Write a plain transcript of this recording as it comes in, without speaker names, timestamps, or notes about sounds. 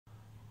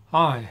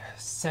Hi,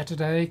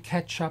 Saturday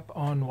catch up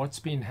on what's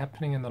been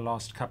happening in the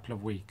last couple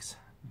of weeks.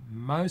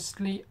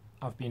 Mostly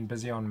I've been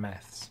busy on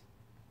maths,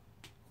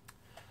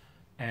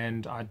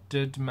 and I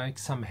did make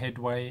some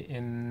headway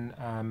in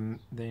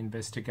the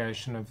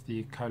investigation of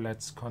the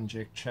Collatz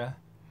conjecture,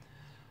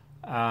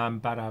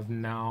 but I've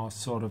now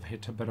sort of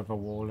hit a bit of a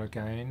wall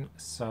again,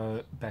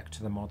 so back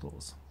to the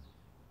models.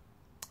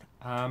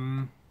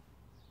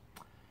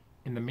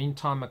 In the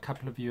meantime, a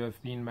couple of you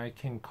have been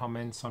making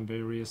comments on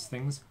various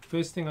things.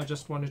 First thing I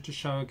just wanted to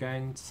show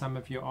again, some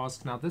of you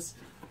asked, now this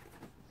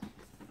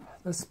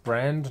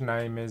brand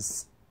name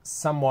is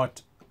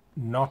somewhat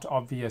not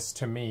obvious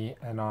to me,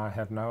 and I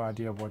have no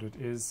idea what it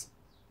is,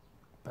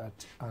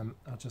 but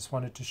I just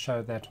wanted to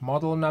show that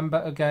model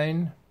number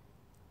again.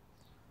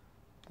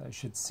 They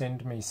should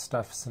send me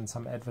stuff since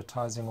I'm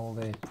advertising all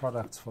their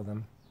products for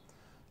them.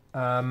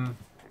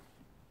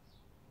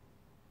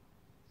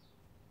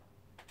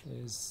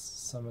 There's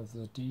some of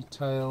the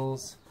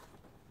details.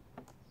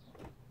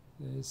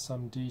 There's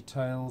some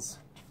details.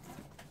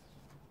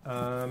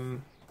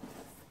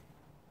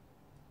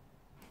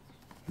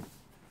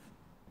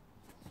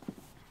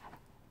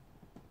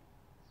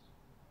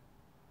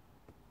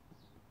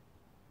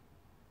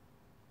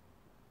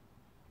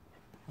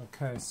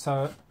 Okay,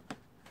 so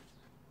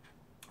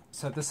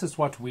this is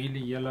what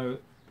Wheelie Yellow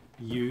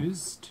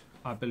used,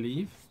 I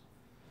believe.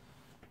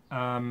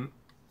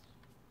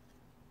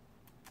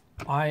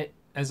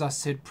 As I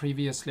said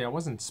previously, I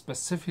wasn't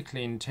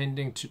specifically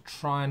intending to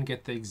try and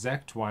get the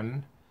exact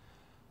one,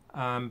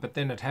 but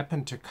then it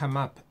happened to come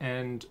up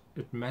and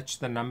it matched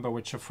the number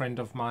which a friend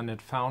of mine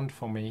had found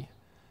for me,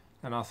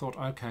 and I thought,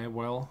 okay,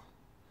 well,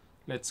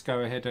 let's go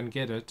ahead and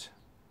get it.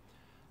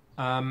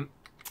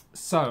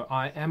 So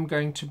I am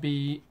going to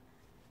be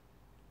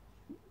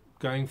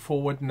going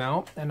forward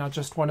now, and I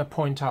just want to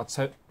point out,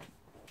 so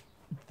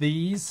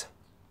these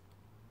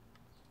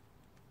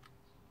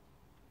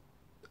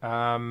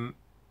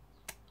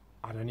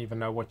I don't even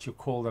know what you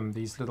call them,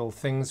 these little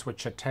things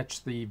which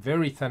attach the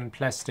very thin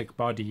plastic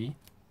body,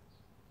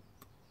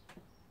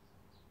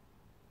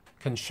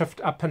 can shift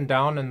up and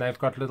down, and they've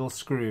got little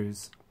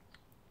screws.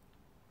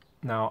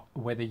 Now,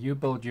 whether you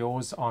build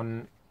yours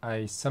on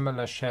a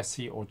similar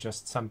chassis or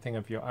just something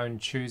of your own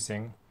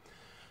choosing,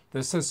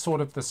 this is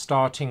sort of the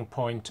starting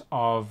point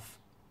of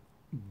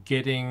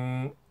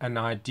getting an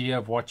idea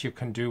of what you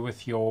can do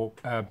with your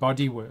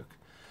bodywork.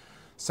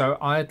 So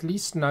I at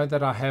least know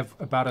that I have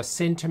about 1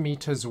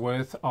 centimeter's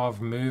worth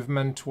of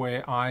movement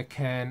where I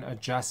can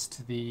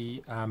adjust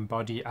the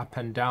body up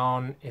and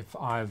down if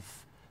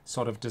I've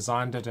sort of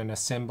designed it and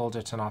assembled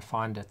it and I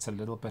find it's a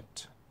little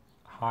bit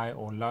high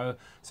or low.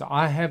 So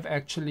I have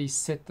actually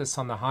set this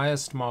on the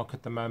highest mark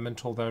at the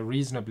moment, although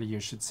reasonably you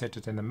should set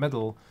it in the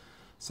middle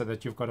so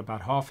that you've got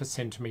about 1/2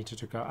 centimeter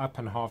to go up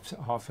and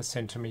half a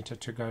centimeter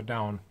to go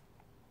down.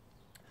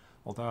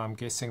 Although I'm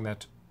guessing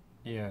that,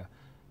 yeah,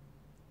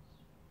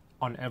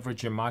 on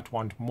average you might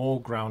want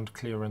more ground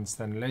clearance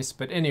than less,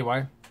 but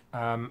anyway,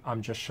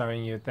 I'm just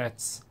showing you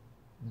that's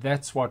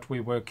what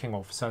we're working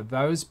off. So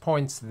those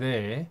points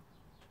there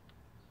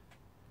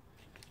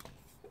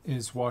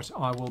is what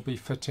I will be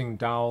fitting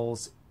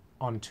dowels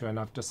onto, and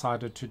I've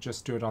decided to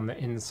just do it on the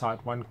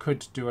inside. One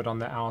could do it on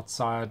the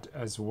outside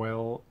as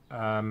well,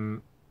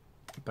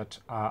 but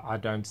I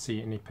don't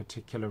see any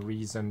particular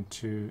reason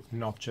to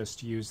not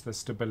just use the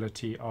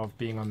stability of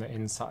being on the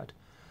inside.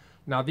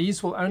 Now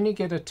these will only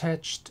get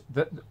attached,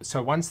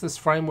 so once this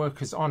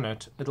framework is on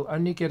it, it'll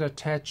only get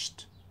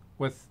attached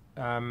with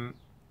a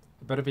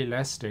bit of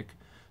elastic,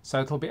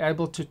 so it'll be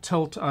able to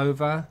tilt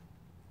over.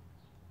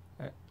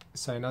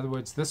 So in other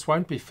words, this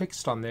won't be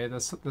fixed on there,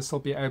 this will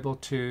be able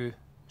to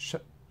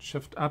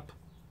shift up.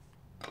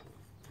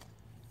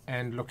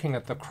 And looking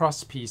at the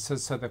cross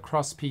pieces, so the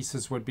cross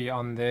pieces would be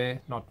on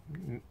there,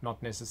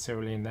 not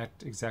necessarily in that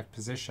exact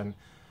position,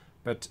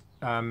 but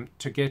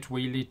to get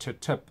wheelie to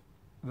tip,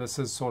 this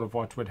is sort of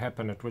what would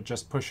happen. It would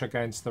just push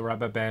against the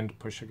rubber band,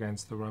 push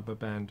against the rubber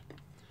band.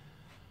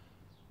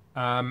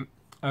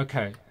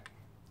 Okay,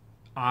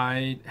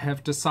 I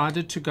have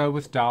decided to go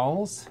with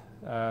dowels,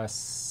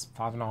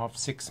 5.5,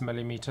 6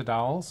 millimeter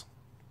dowels.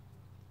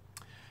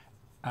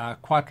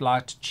 Quite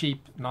light,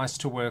 cheap, nice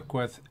to work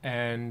with,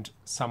 and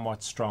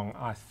somewhat strong.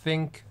 I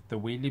think the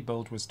wheelie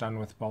build was done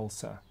with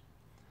balsa.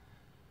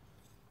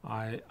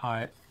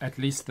 At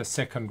least the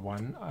second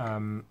one.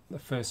 The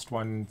first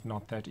one,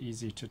 not that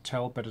easy to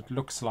tell, but it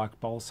looks like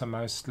balsa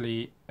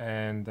mostly,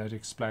 and that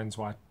explains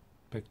why it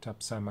picked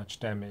up so much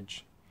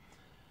damage.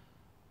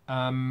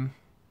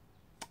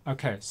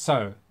 Okay,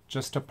 so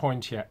just a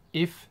point here.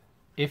 If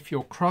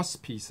your cross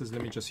pieces,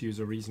 let me just use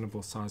a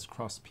reasonable size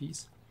cross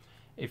piece.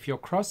 If your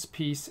cross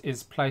piece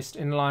is placed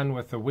in line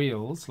with the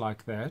wheels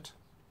like that,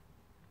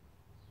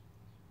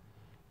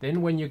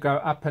 then when you go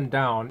up and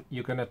down,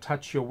 you're going to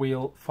touch your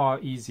wheel far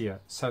easier.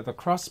 So the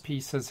cross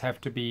pieces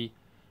have to be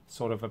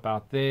sort of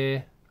about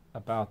there.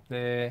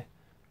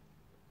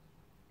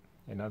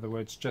 In other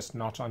words, just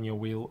not on your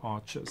wheel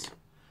arches.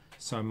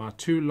 So my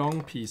 2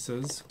 long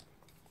pieces,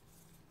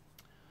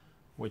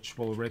 which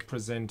will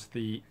represent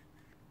the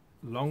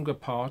longer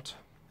part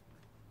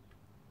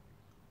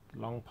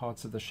long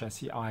parts of the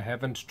chassis. I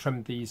haven't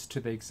trimmed these to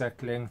the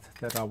exact length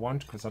that I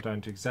want because I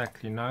don't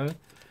exactly know.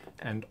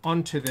 And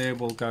onto there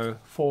will go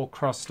 4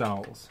 cross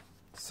dowels.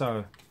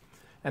 So,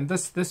 and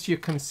this you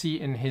can see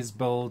in his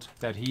build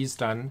that he's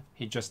done.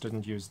 He just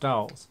didn't use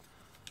dowels.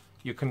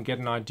 You can get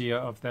an idea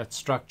of that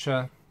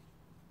structure.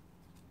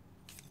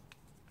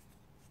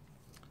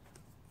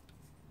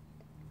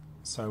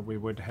 So we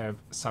would have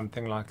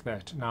something like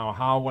that. Now,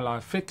 how will I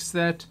fix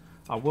that?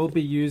 I will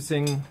be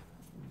using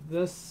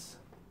this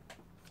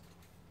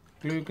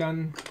glue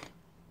gun.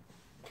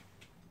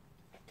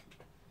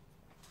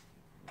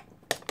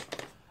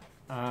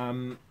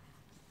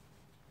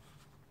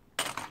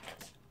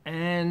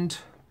 And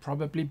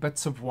probably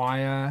bits of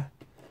wire.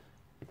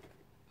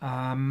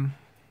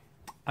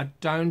 I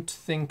don't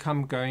think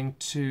I'm going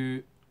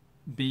to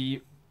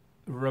be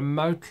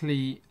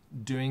remotely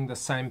doing the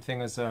same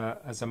thing as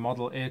a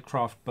model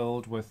aircraft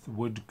build with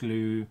wood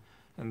glue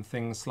and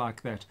things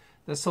like that.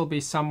 This will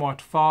be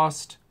somewhat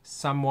fast,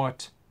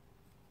 somewhat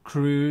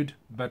crude,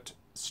 but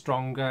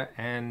stronger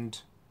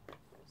and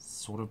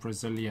sort of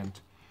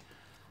resilient.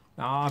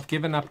 Now, I've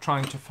given up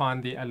trying to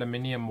find the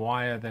aluminium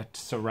wire that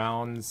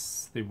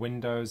surrounds the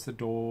windows, the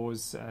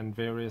doors, and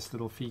various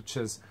little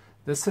features.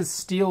 This is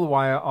steel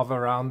wire of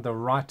around the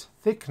right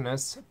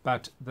thickness,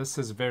 but this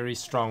is very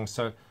strong.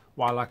 So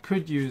while I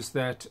could use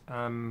that,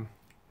 you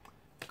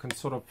can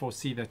sort of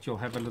foresee that you'll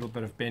have a little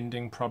bit of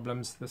bending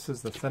problems. This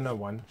is the thinner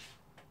one.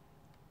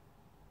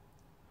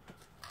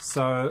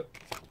 So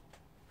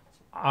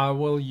I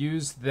will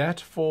use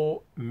that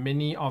for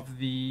many of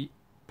the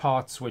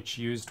parts which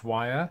used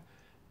wire.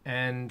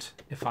 And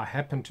if I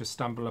happen to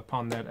stumble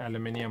upon that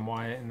aluminium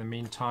wire in the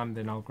meantime,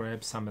 then I'll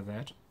grab some of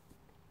that.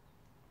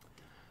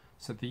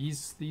 So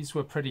these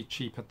were pretty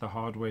cheap at the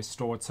hardware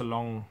store. It's a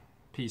long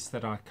piece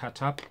that I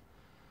cut up.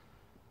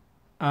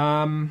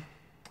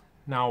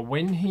 Now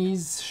when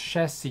his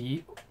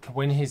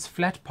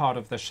flat part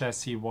of the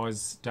chassis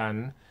was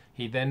done,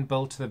 he then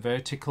built the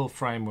vertical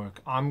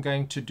framework. I'm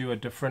going to do a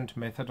different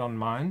method on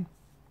mine.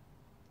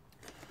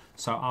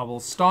 So I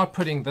will start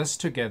putting this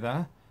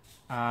together.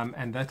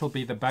 And that'll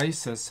be the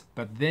basis,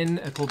 but then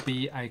it'll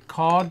be a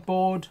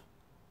cardboard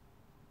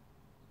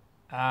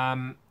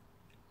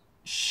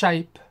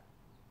shape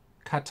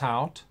cut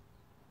out,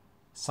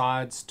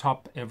 sides,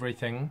 top,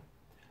 everything,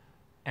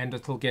 and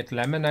it'll get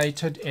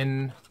laminated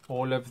in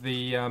all of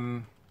the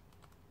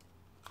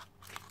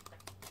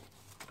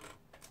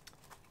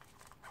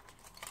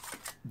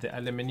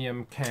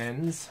aluminium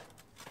cans.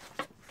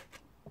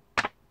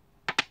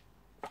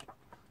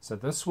 So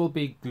this will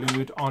be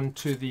glued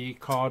onto the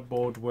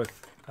cardboard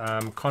with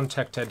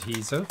contact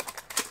adhesive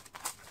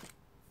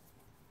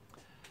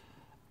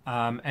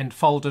and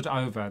folded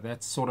over.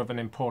 That's sort of an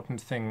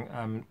important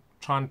thing.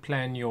 Try and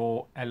plan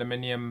your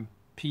aluminium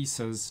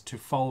pieces to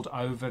fold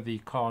over the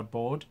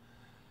cardboard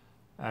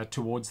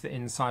towards the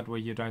inside where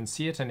you don't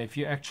see it. And if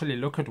you actually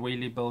look at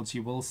wheelie builds,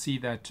 you will see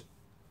that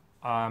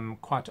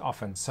quite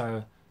often.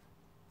 So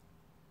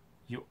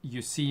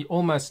you see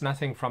almost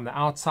nothing from the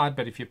outside,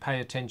 but if you pay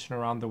attention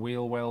around the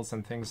wheel wells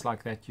and things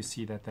like that, you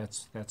see that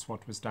that's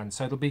what was done.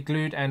 So it'll be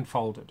glued and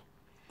folded.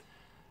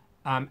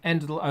 And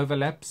it'll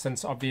overlap,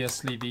 since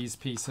obviously these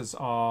pieces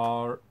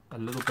are a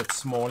little bit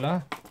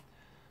smaller.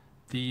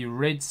 The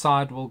red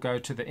side will go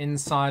to the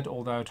inside,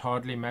 although it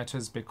hardly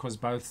matters because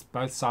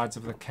both sides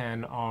of the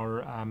can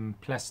are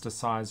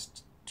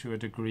plasticized to a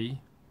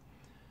degree.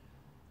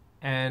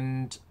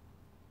 And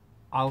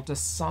I'll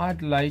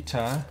decide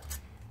later.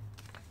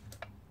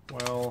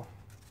 Well,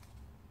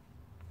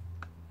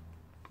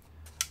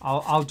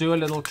 I'll do a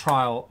little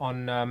trial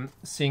on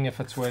seeing if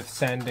it's worth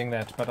sanding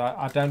that, but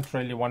I don't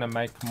really want to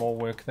make more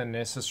work than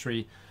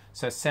necessary.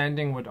 So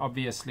sanding would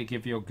obviously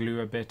give your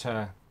glue a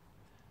better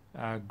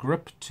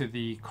grip to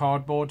the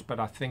cardboard, but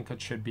I think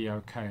it should be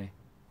okay.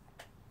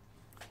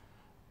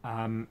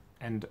 And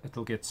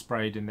it'll get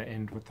sprayed in the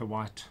end with the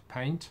white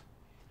paint.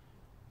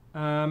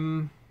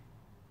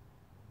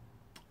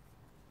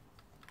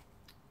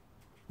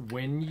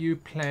 When you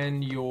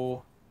plan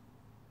your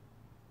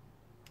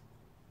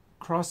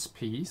cross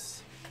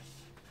piece,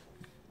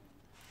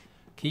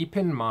 keep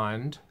in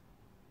mind,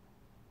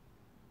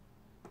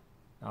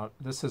 now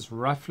this is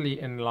roughly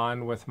in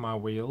line with my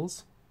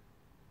wheels.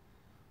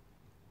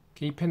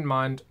 Keep in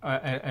mind,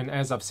 and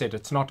as I've said,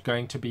 it's not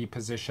going to be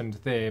positioned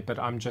there, but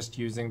I'm just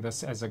using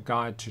this as a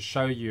guide to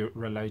show you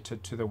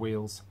related to the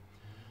wheels,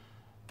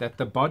 that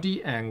the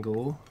body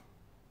angle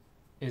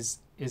is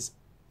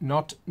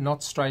not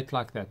straight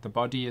like that. The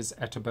body is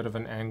at a bit of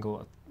an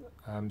angle,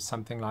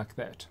 something like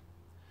that.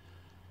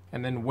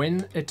 And then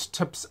when it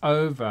tips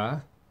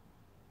over,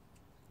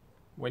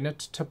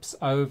 that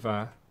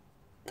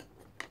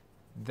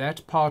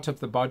part of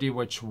the body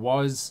which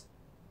was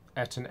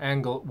at an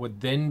angle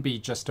would then be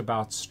just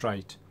about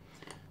straight.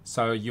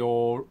 So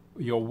your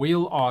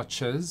wheel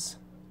arches,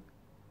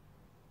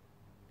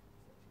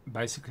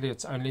 basically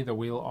it's only the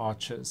wheel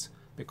arches,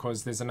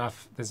 because there's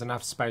enough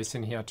space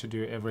in here to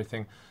do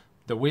everything.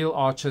 The wheel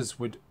arches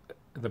would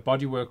the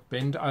bodywork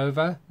bend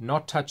over,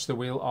 not touch the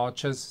wheel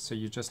arches, so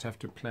you just have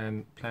to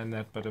plan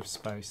that bit of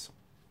space.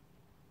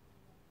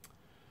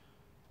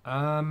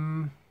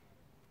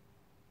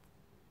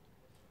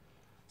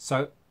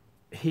 So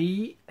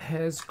he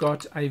has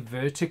got a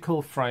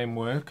vertical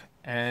framework,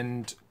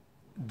 and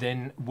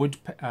then wood,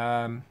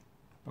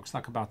 looks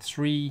like about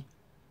 2mm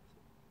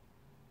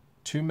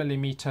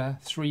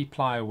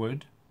 3-ply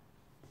wood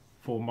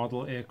for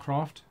model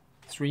aircraft.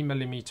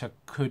 3mm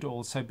could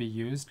also be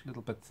used, a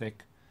little bit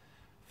thick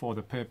for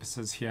the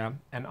purposes here.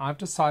 And I've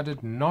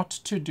decided not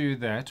to do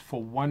that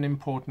for one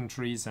important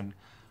reason.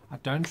 I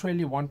don't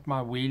really want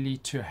my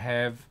wheelie to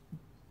have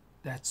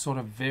that sort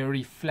of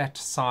very flat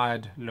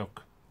side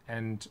look.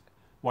 And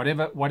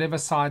whatever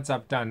sides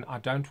I've done, I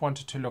don't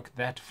want it to look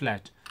that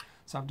flat.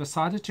 So I've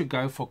decided to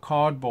go for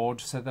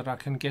cardboard so that I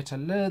can get a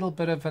little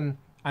bit of an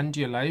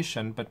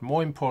undulation, but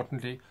more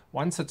importantly,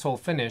 once it's all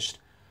finished,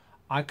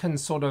 I can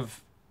sort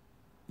of,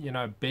 you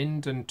know,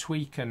 bend and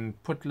tweak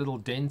and put little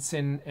dents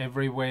in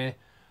everywhere,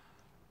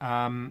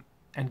 and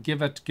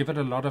give it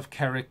a lot of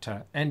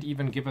character, and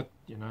even give it,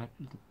 you know,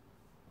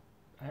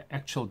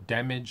 actual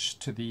damage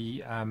to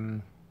the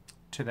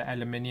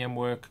aluminium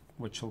work,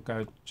 which will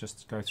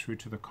just go through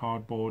to the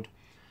cardboard.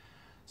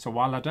 So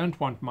while I don't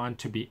want mine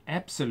to be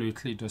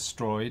absolutely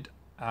destroyed,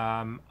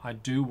 I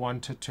do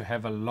want it to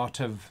have a lot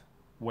of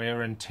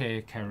wear and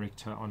tear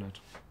character on it.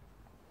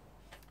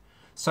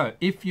 So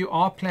if you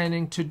are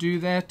planning to do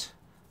that,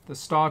 the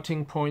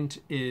starting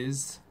point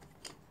is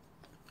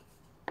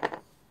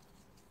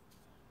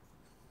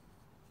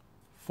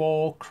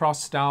 4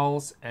 cross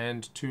dowels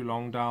and 2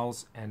 long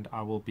dowels, and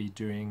I will be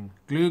doing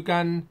glue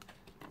gun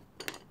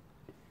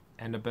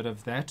and a bit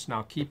of that.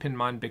 Now keep in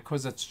mind,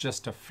 because it's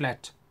just a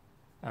flat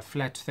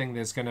thing,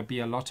 there's going to be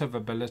a lot of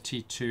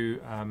ability to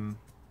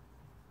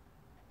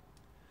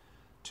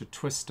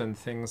twist and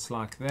things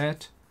like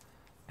that,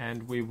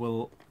 and we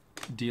will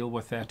deal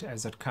with that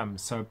as it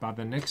comes. So by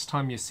the next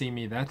time you see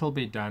me, that'll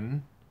be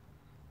done.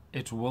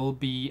 It will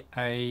be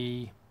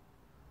a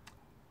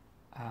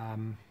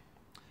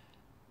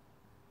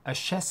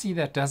chassis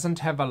that doesn't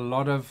have a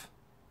lot of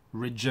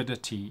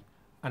rigidity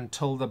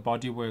until the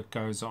bodywork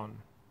goes on,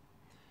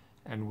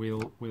 and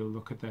we'll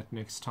look at that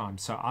next time.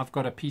 So I've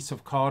got a piece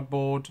of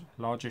cardboard,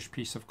 largish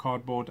piece of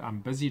cardboard.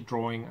 I'm busy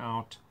drawing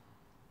out,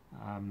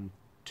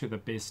 to the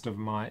best of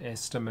my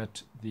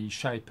estimate, the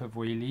shape of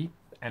wheelie,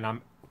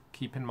 and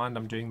keep in mind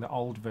I'm doing the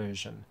old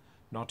version,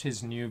 not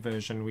his new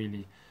version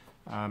wheelie.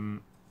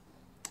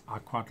 I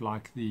quite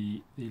like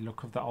the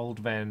look of the old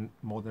van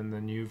more than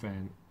the new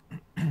van.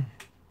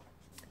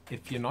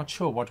 If you're not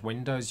sure what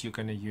windows you're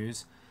going to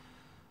use,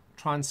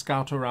 try and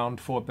scout around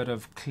for a bit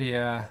of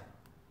clear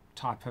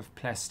type of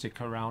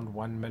plastic around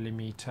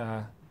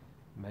 1mm,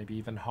 maybe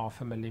even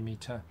 0.5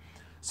 millimeter.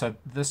 So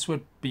this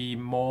would be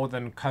more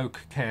than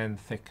Coke can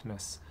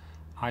thickness.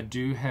 I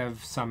do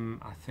have some,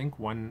 I think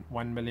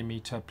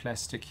 1mm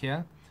plastic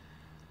here.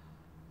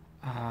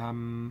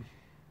 Now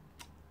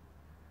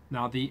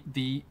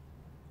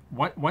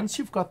once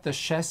you've got the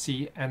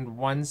chassis, and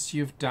once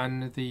you've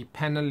done the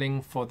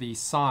paneling for the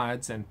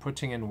sides and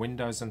putting in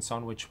windows and so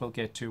on, which we'll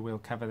get to, we'll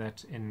cover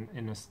that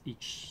in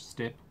each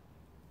step.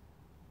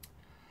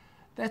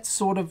 That's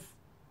sort of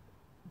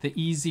the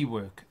easy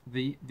work.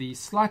 The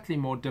slightly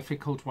more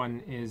difficult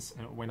one is,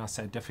 when I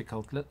say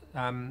difficult,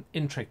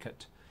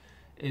 intricate,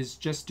 is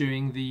just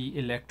doing the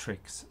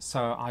electrics.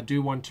 So I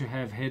do want to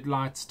have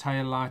headlights,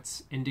 tail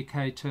lights,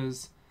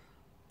 indicators,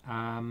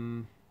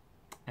 and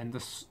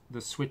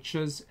the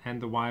switches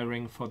and the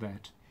wiring for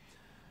that.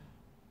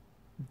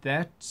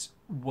 That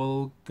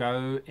will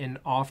go in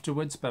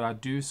afterwards, but I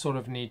do sort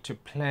of need to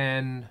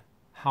plan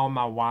how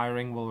my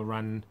wiring will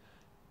run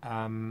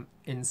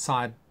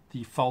inside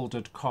the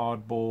folded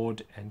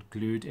cardboard and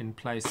glued in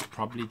place,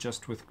 probably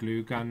just with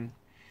glue gun,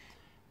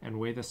 and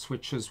where the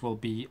switches will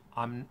be.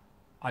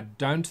 I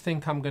don't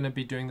think I'm going to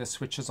be doing the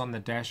switches on the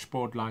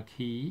dashboard like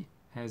he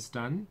has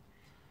done.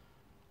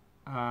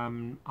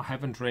 I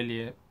haven't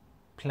really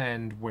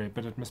planned where,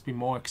 but it must be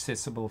more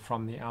accessible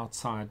from the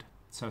outside,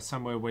 so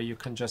somewhere where you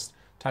can just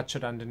touch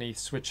it underneath,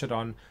 switch it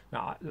on.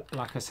 Now,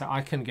 like I said,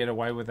 I can get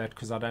away with that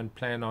because I don't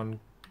plan on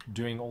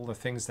doing all the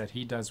things that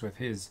he does with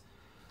his.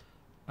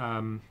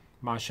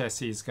 My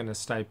chassis is going to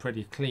stay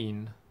pretty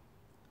clean,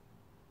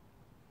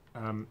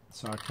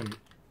 so I can,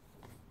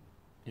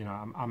 you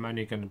know, I'm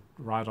only going to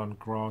ride on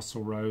grass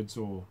or roads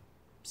or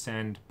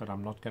sand, but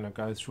I'm not going to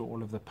go through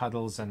all of the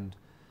puddles and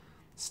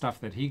stuff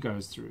that he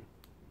goes through.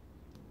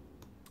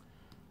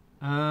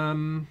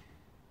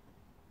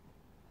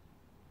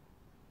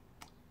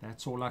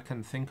 That's all I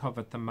can think of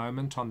at the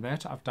moment on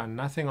that. I've done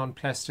nothing on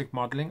plastic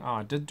modeling.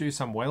 I did do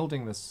some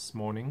welding this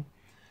morning.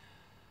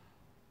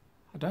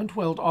 I don't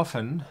weld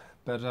often,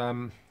 but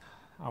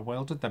I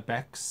welded the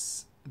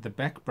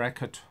back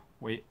bracket,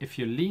 where if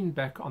you lean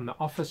back on the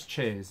office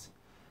chairs,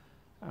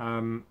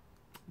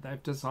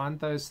 they've designed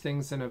those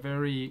things in a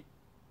very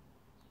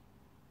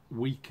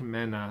weak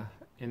manner,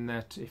 in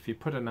that if you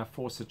put enough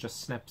force, it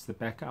just snaps the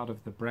back out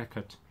of the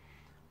bracket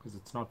because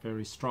it's not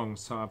very strong.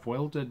 So I've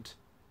welded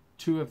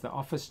two of the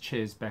office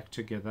chairs back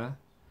together,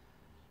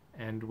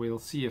 and we'll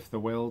see if the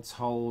welds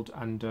hold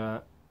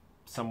under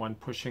someone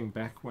pushing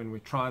back when we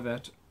try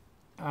that.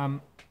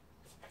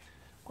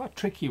 Quite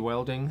tricky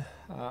welding.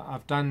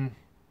 I've done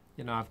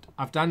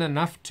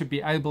enough to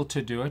be able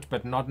to do it,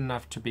 but not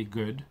enough to be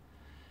good,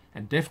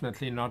 and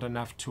definitely not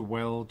enough to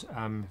weld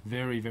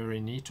very, very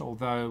neat.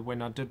 Although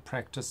when I did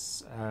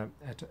practice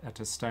at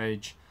a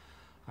stage,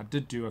 I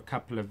did do a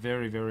couple of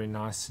very, very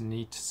nice,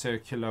 neat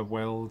circular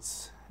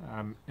welds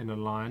in a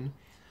line.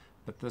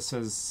 But this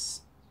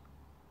is,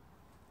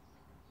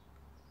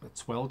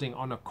 it's welding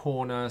on a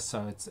corner,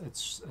 so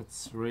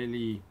it's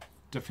really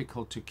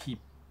difficult to keep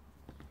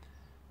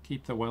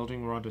the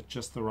welding rod at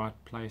just the right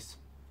place.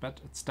 But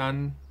it's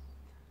done.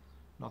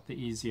 Not the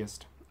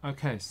easiest.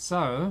 Okay,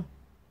 so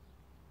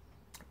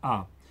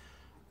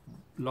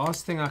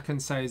last thing I can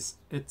say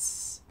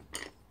is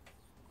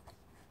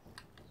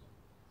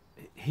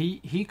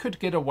he could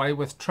get away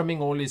with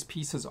trimming all his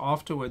pieces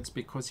afterwards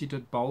because he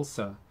did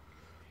balsa.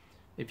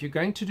 If you're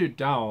going to do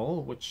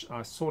dowel, which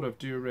I sort of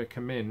do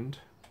recommend,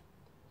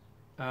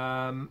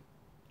 and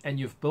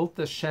you've built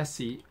the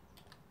chassis,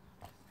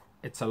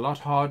 it's a lot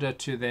harder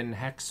to then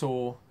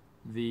hacksaw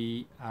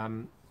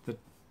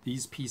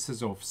these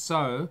pieces off.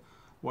 So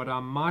what I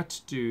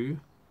might do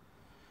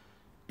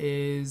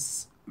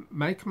is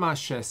make my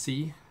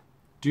chassis,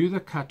 do the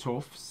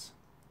cut-offs,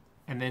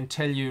 and then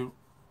tell you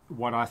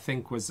what I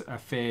think was a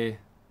fair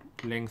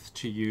length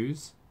to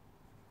use,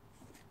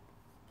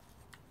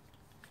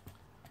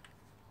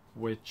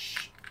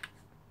 which,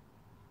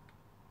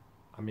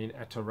 I mean,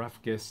 at a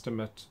rough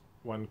guesstimate,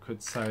 one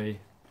could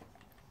say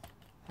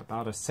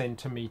about a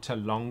centimeter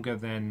longer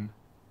than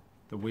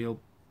the wheel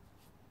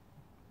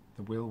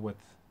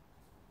width.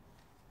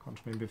 Can't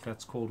remember if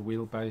that's called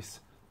wheelbase.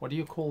 What do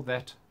you call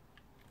that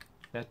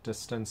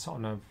distance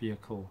on a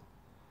vehicle?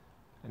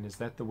 And is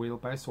that the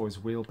wheelbase, or is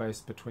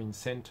wheelbase between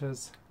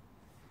centers?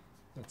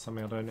 That's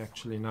something I don't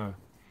actually know.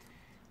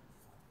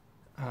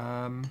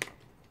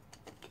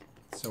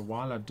 So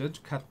while I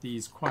did cut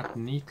these quite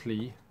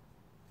neatly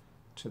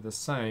to the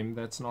same,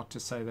 that's not to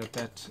say that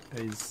that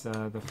is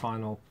the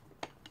final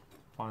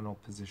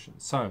position.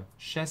 So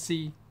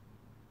chassis,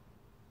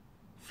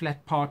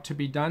 flat part to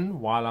be done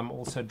while I'm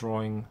also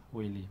drawing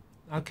wheelie.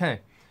 Okay,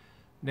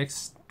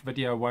 next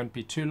video won't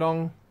be too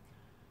long.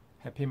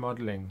 Happy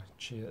modeling.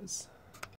 Cheers.